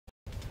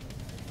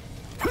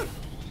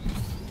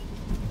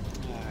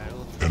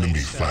Enemy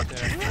waste flag out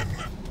there. taken.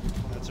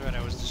 That's right,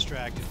 I was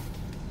distracted.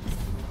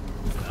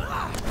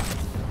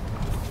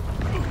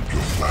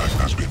 Your flag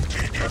has been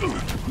taken.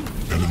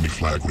 Enemy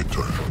flag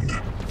returned.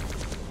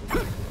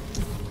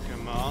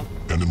 Come on.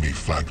 Enemy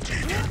flag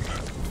taken.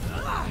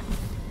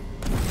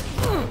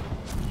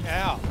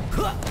 Ow.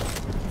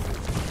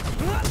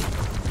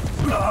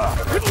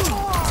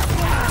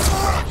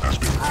 Flag has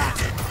been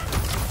taken.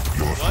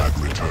 Your flag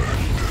returned.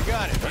 You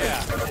got it,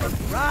 yeah.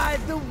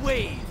 Ride the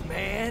wave,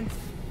 man.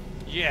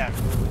 Yeah.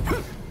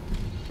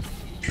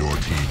 Your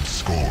team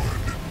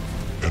scored.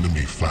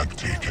 Enemy flag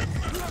taken.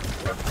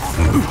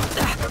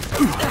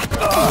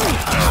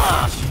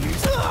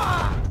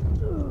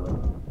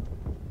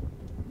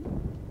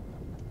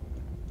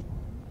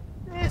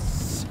 This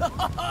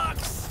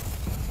sucks.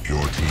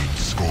 Your team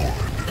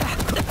scored.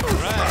 Your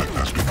flag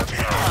has been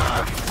taken.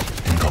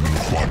 Incoming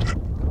quad.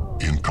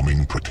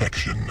 Incoming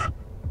protection.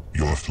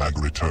 Your flag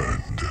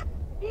returned.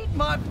 Eat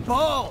my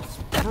balls,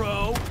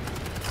 bro.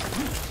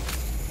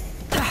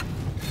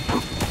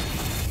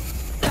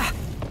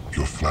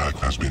 Your flag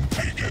has been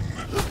taken.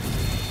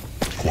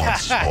 Quad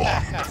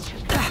spawned.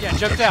 Yeah,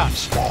 jump down.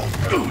 Spawned.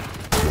 Your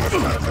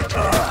flag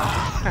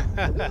returned.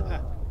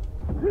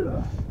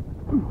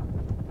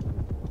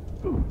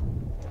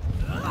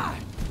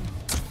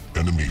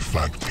 Enemy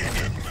flag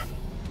taken.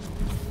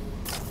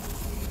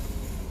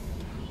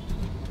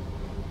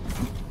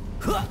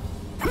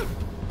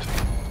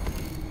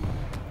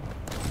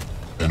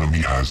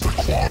 Enemy has the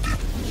quad.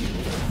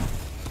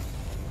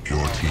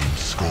 Your team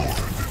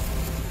scored.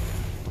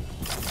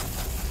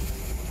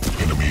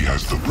 Enemy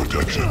has the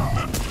protection.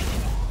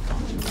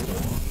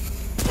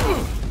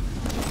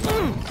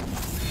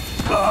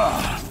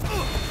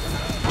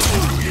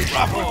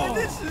 Humiliation.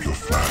 Your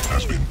flag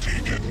has been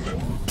taken.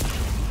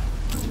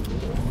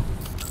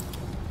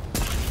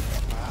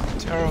 Wow,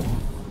 terrible.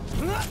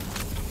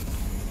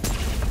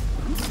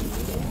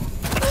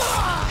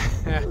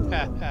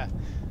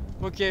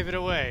 What gave it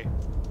away?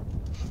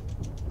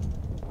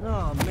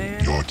 Oh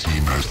man. Your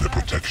team has the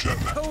protection.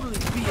 Totally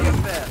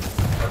BFF.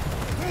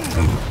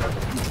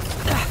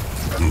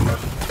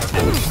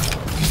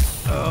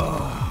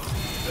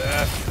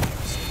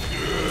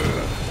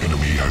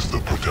 Enemy has the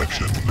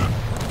protection.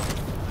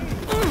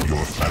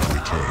 Your flag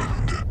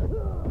returned.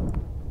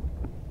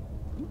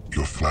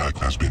 Your flag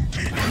has been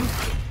taken.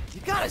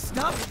 You gotta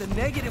stop with the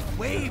negative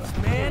waves,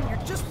 man.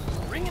 You're just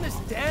bringing us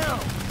down.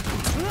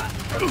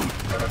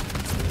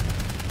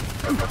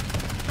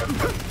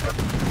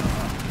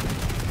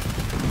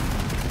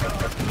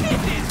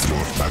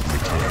 Your flag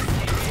returned.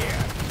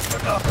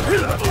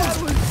 That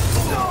was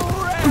so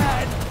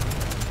rad.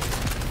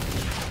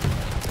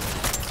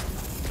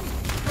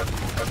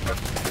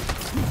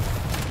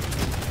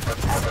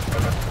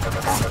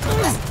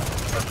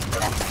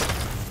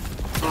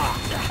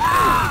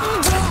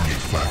 Enemy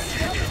flag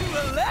taken.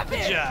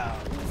 Good job.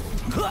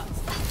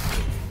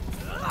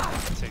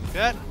 Take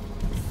that.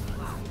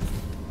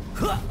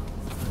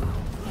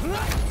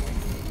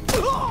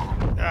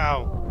 Ow.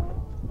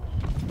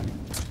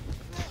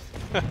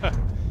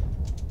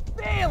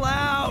 Bail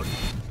out.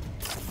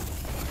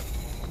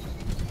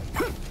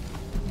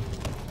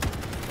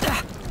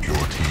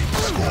 Your team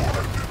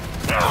scored.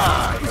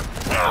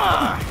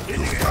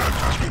 Your flag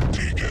has been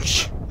taken.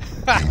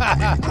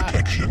 Incoming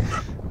protection.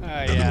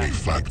 Yeah. Enemy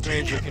flag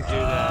Ranger taken. can do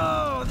that.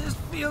 Oh, this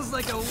feels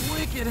like a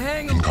wicked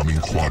hangover. Incoming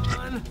quad.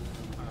 Son.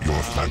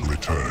 Your flag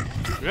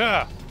returned.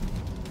 Yeah.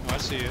 Oh, I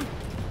see it.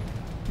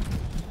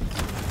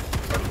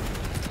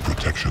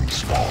 Protection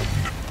spawned.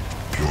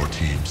 Your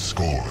team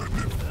scored.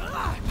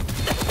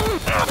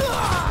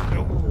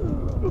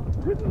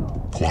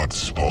 Quad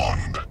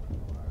spawned.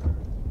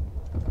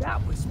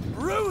 That was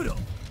brutal.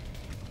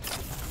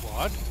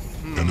 What?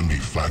 Enemy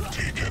flag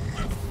taken.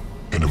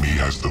 Enemy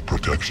has the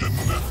protection.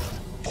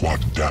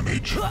 Quad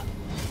damage.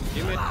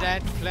 Give me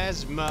that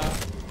plasma.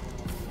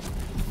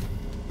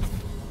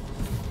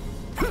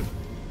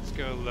 Let's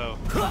go low.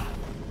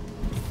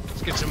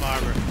 Let's get some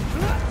armor.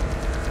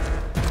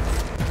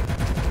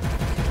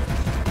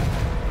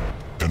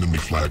 Enemy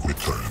flag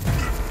returned.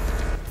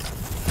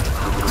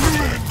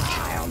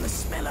 High on the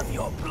smell of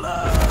your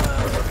blood.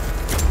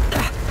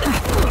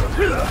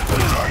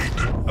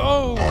 Denied.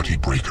 Oh! Party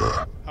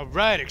breaker.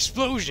 Alright,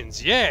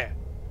 explosions, yeah!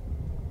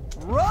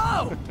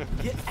 Bro,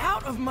 get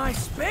out of my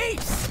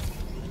space.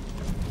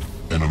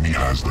 Enemy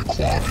has the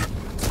quad.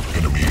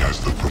 Enemy has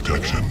the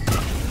protection.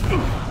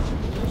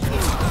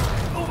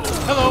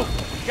 Hello!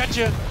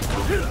 Gotcha!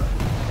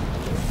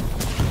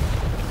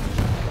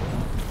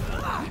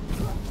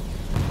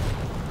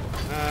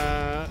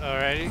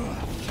 Alrighty.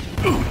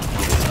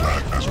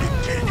 Flag has been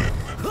taken.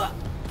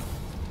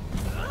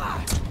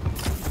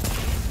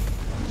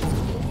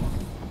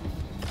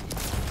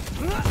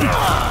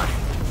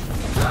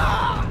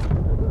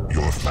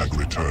 Your flag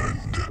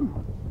returned.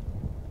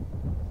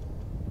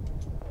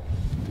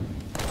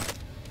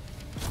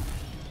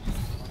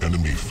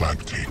 Enemy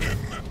flag taken.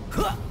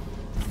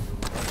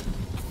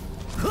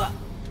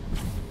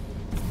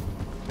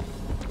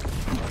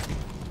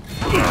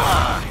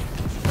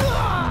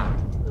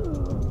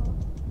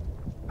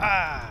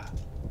 Ah!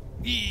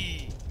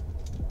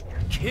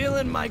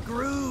 killing my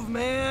groove,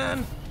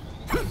 man.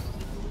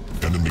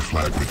 Enemy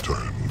flag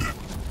returned.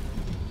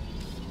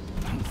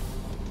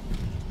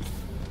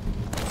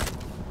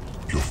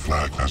 Your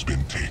flag has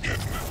been taken.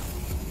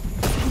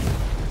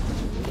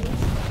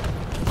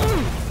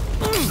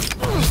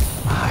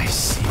 I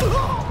see.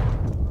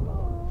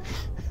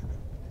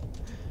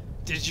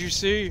 Did you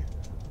see?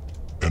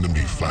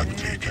 Enemy flag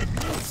taken.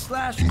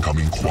 Slash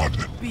Incoming quad.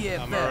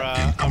 BFF.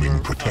 Incoming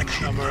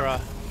protection.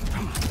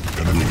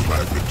 Enemy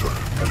flag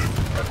returned.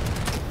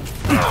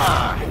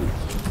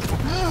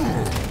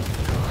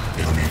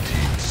 Enemy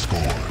team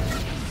scored.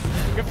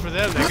 Good for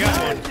them, they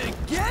got one. To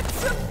get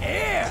some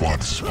air.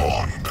 Quad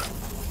spawned.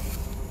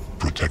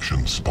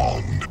 Protection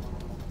spawned.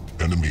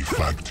 Enemy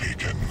flag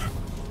taken.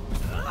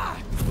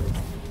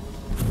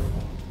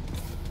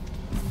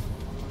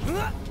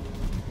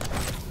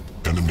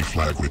 Enemy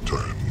flag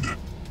returned.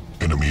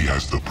 Enemy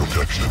has the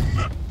protection.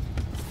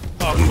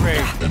 Oh,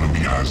 great. Enemy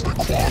has the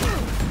quad.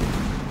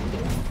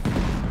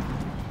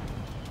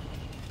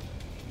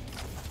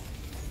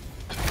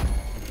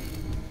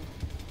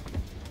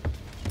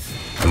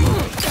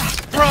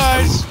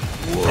 Surprise!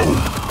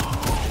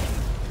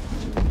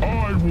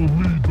 I will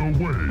lead the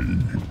way.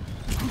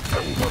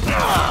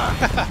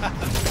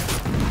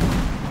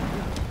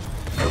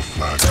 Your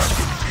flag has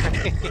been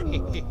taken.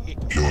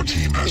 Your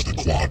team has the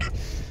quad.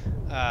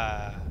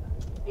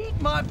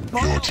 Eat my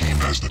Your team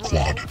has the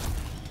quad.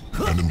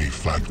 Enemy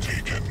flag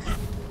taken.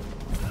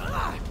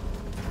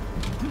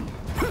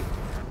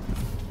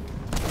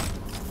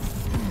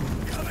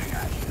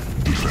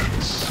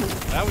 Defense.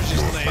 I was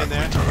just laying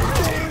there.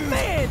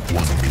 man. 1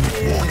 minute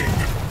warning.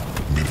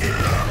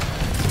 Mid-air.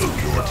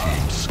 Your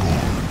team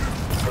scored.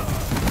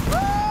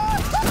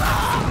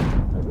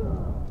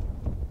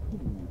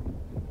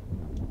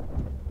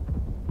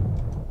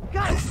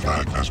 Your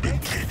flag has been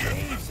taken.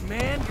 Jeez,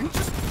 man, you're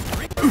just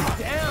breaking me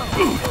down.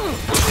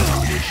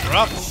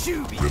 Drop.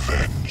 Shoot.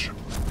 Revenge.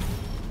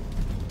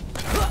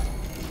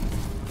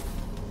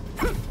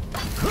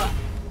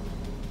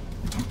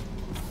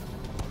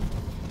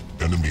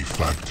 Enemy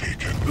flag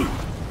taken.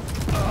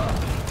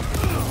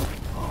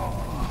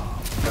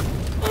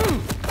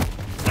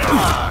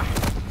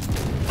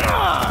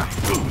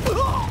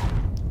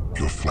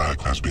 Your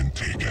flag has been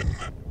taken.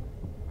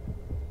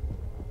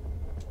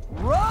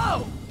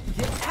 Bro,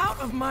 get out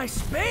of my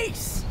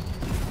space.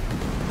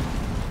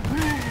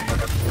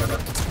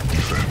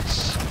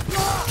 Defense.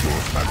 Your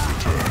flag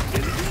returned.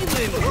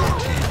 Your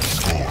team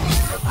scored.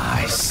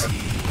 I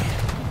see.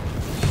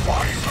 5,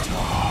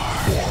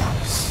 4,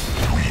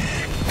 3,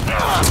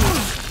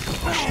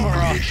 2.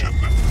 Humiliation.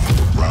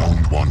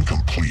 Round 1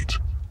 complete.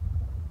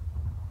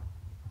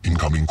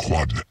 Incoming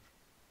quad.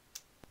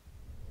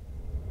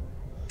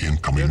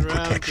 Incoming Good round,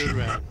 protection. good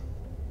round.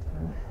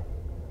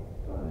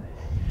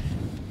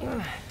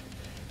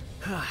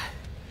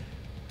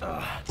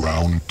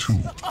 Round 2.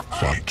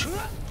 Fight.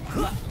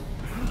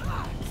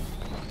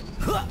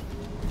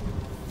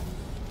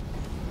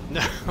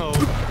 No.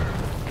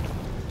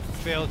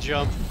 Fail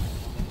jump.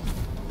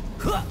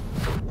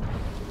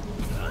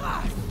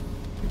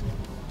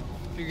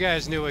 If you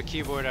guys knew what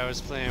keyboard I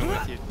was playing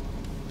with, you.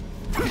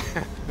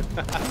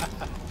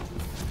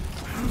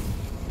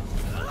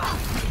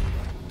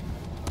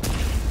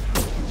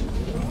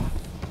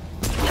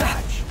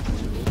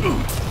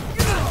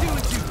 You're not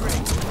doing too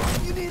great.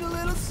 You need a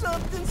little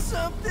something,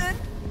 something.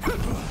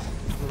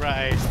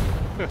 Right.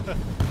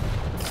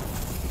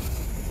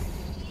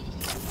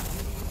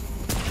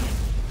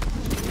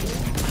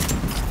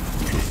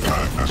 Your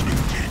flag has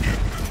been taken.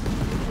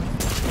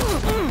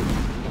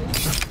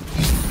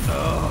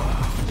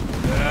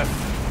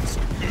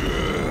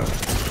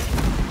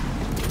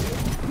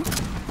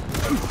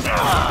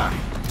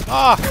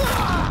 Ah!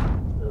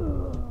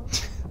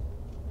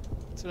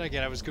 That's what I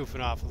get. I was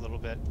goofing off a little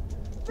bit.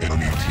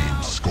 Enemy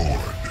team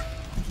scored.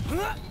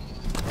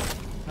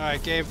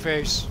 Alright, game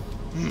face.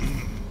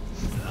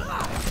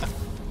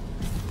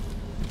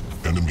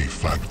 Enemy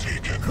flag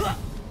taken.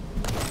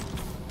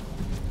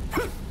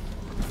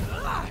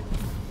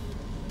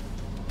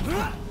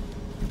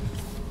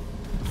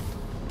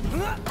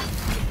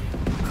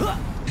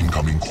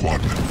 Incoming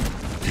quad.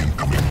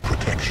 Incoming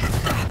protection.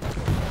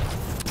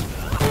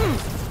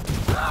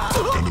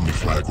 Enemy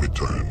flag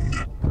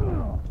returned.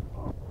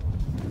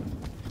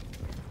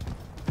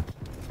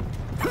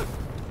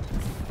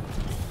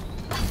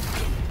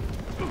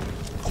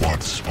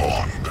 Quad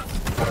spawned.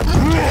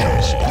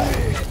 Protection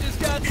spawned.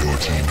 Your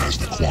team has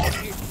the quad.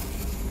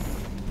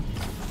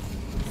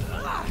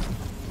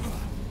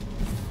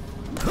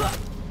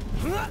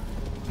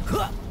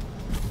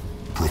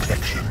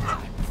 Protection.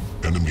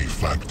 Enemy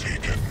flag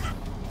taken.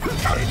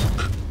 Tank.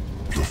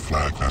 Your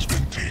flag has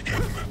been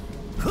taken.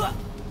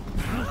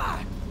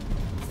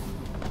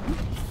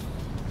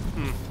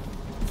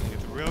 Get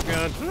the real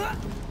gun.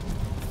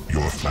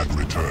 Your flag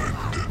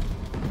returned.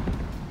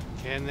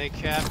 Can they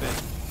cap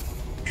it?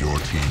 Your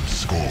team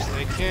scored.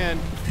 They can.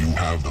 You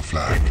have the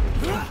flag.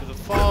 For the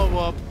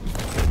follow-up.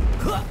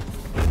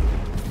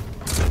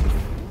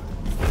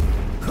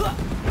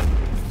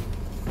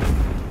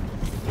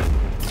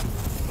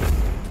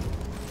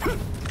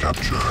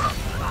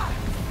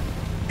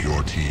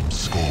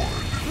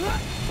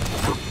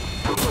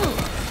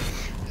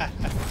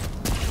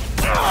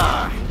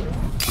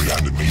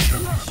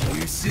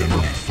 You see?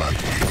 Enemy flag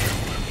taken.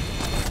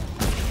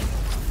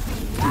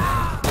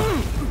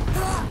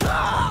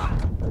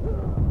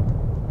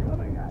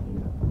 Coming at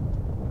you.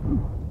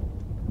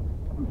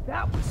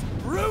 That was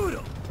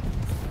brutal.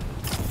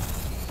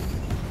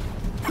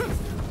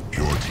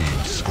 Your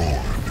team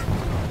scored.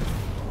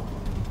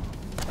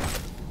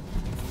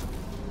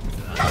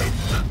 Time.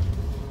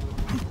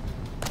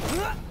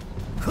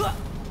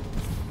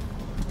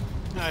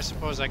 I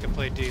suppose I could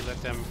play D,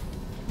 let them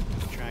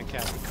try and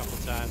cap a couple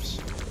times.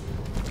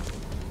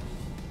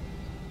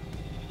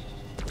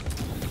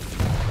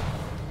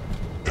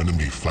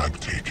 Enemy flag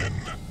taken.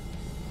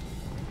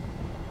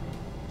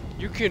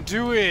 You can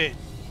do it!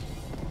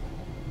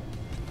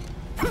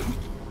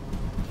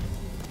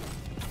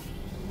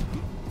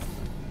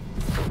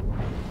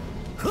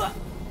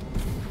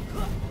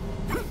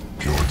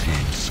 Your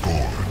team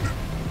scored.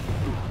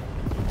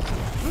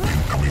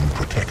 Incoming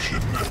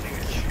protection.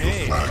 Your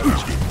flag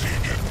has been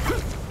taken.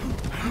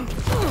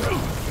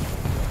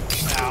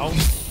 Ow.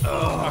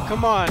 Oh,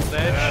 come on,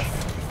 Ledge.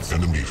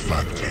 Enemy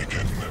flag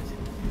taken.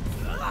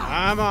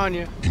 I'm on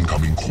you.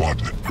 Incoming quad.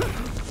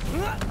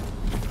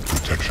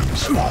 Protection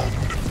spawned.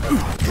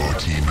 Your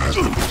team has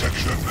the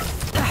protection.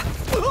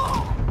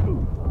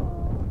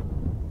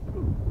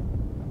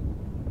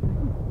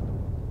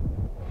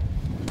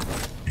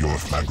 Your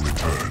flag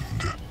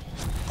returned.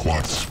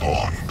 Quad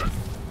spawned.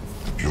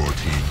 Your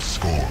team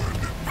scored.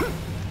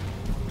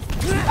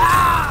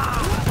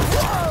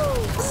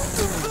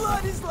 The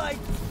blood is like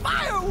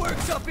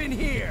fireworks up in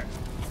here.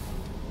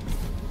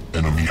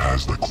 Enemy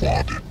has the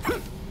quad.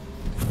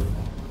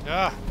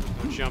 Ah,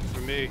 no jump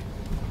for me.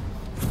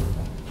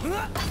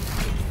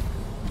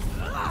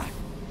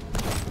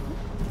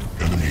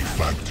 Enemy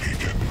flag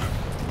taken.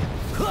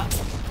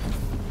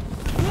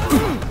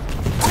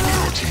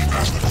 Your team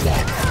has the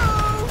quad.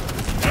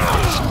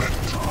 Excellent.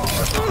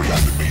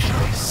 Reanimation.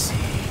 I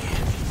see.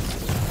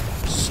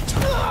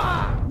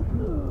 Stop.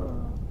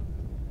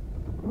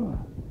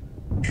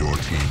 Your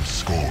team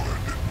scored.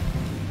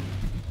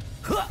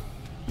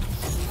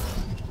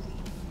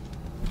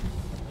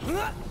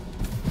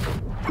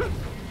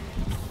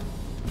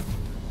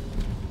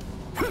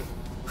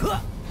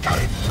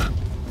 Time.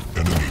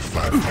 Enemy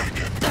flag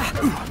taken.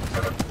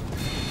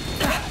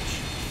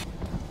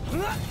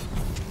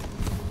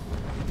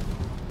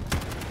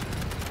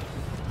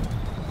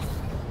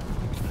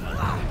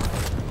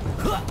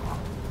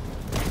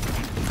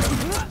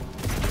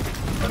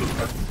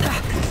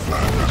 Your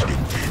flag has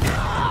been taken.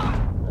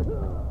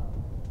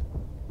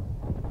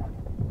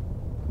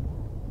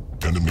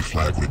 Enemy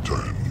flag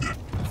returned.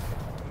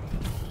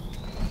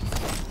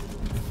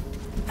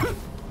 I'm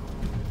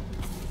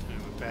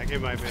back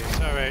in my base.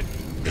 Alright.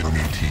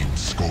 Enemy team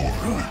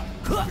scored.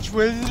 Which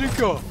way did it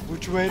go?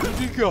 Which way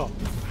did it go?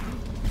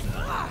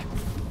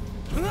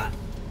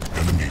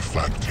 Enemy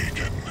flag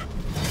taken.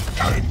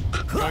 Tank.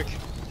 Quick.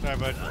 Sorry,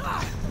 bud.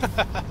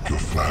 Your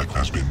flag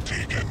has been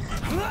taken.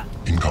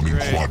 Incoming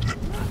Great. quad.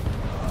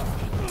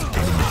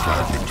 Enemy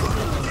flag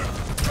returned.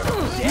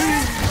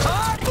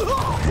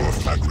 Your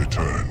flag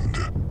returned.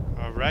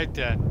 Alright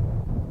then.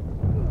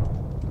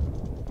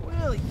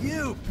 Will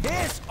you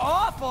piss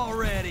off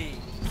already?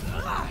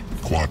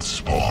 Quad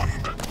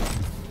spawned.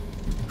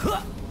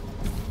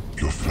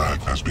 Your flag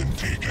has been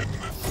taken.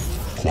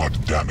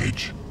 Quad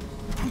damage.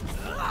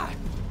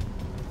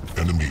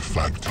 Enemy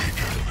flag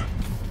taken.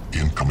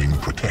 Incoming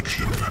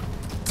protection.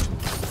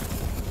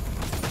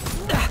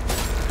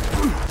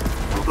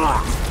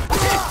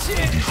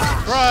 Defense.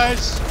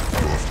 Surprise!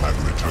 Your flag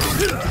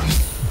returned.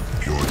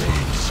 Your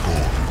team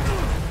scored.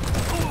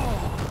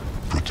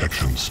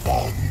 Protection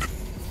spawned.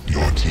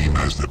 Your team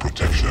has the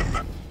protection.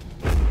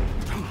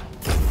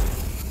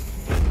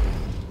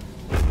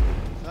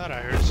 Thought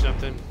I heard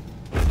something,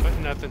 but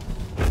nothing.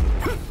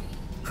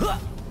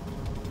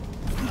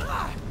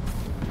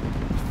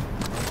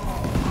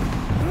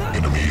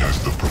 Enemy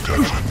has the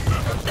protection.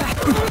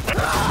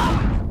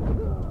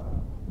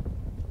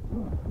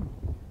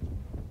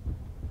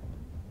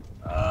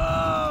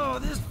 Oh,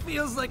 this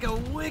feels like a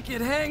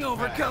wicked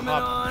hangover coming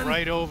Hop on.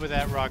 right over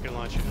that rocket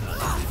launcher.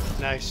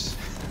 Nice.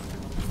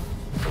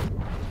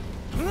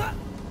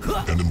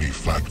 Enemy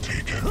flag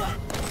taken.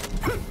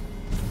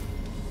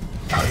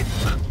 Time.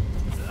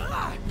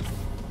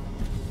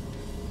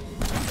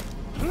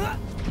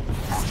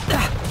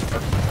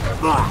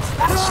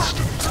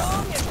 Assistant.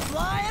 Long and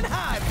flying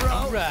high, bro.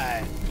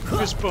 Alright.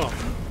 Fist bump.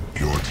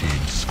 Your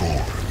team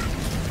scored.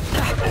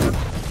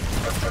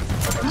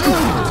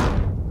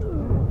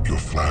 Your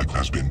flag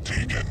has been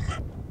taken.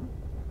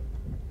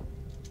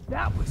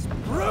 That was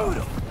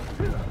brutal.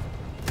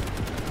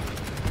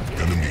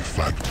 Enemy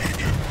flag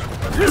taken.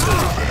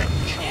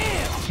 Revenge.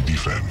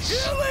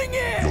 Defense. Killing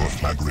it. Your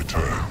flag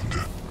returned.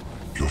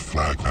 Your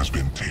flag has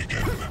been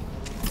taken.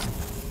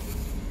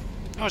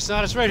 Oh, it's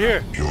not. It's right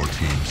here. Your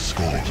team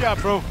scored. Good job,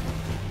 bro.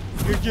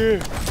 Good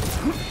gear.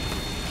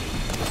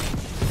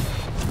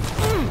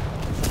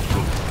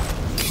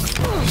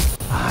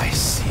 I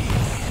see.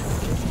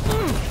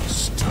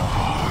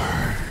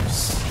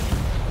 Stars.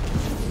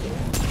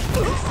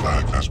 Your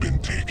flag has been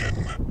taken.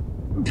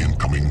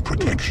 Incoming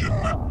protection.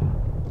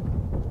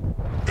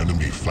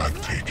 Enemy flag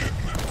taken.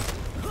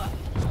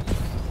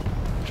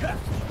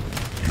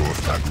 Your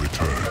flag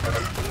returned.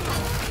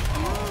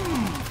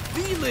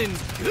 Feeling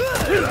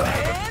good,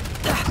 man!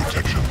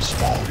 Protection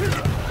spawned.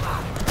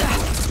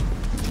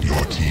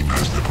 Your team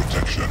has the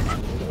protection.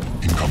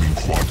 Incoming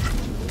quad.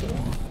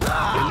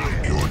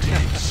 Your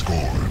team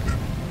scored.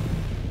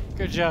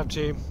 Good job,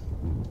 team.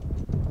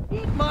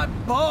 Eat my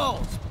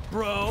balls,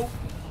 bro!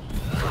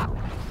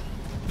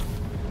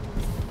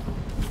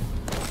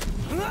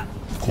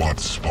 Quad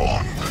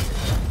spawned.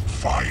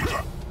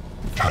 5.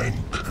 Tank.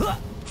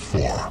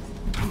 4.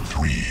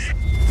 3.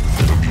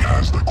 Enemy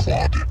has the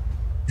quad.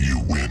 You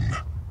win.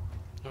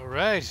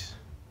 Alright.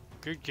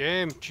 Good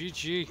game.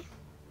 GG.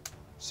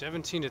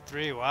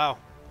 17-3. Wow.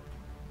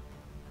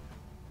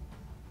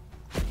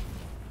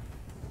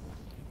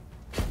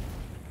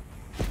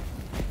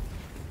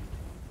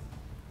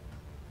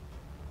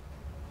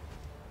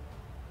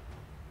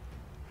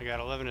 I got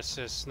 11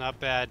 assists. Not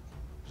bad.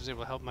 Was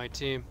able to help my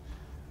team.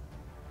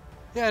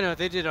 Yeah, no,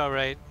 they did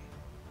alright.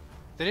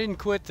 They didn't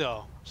quit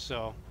though,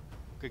 so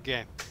good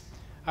game.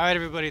 Alright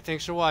everybody,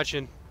 thanks for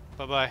watching.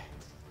 Bye bye.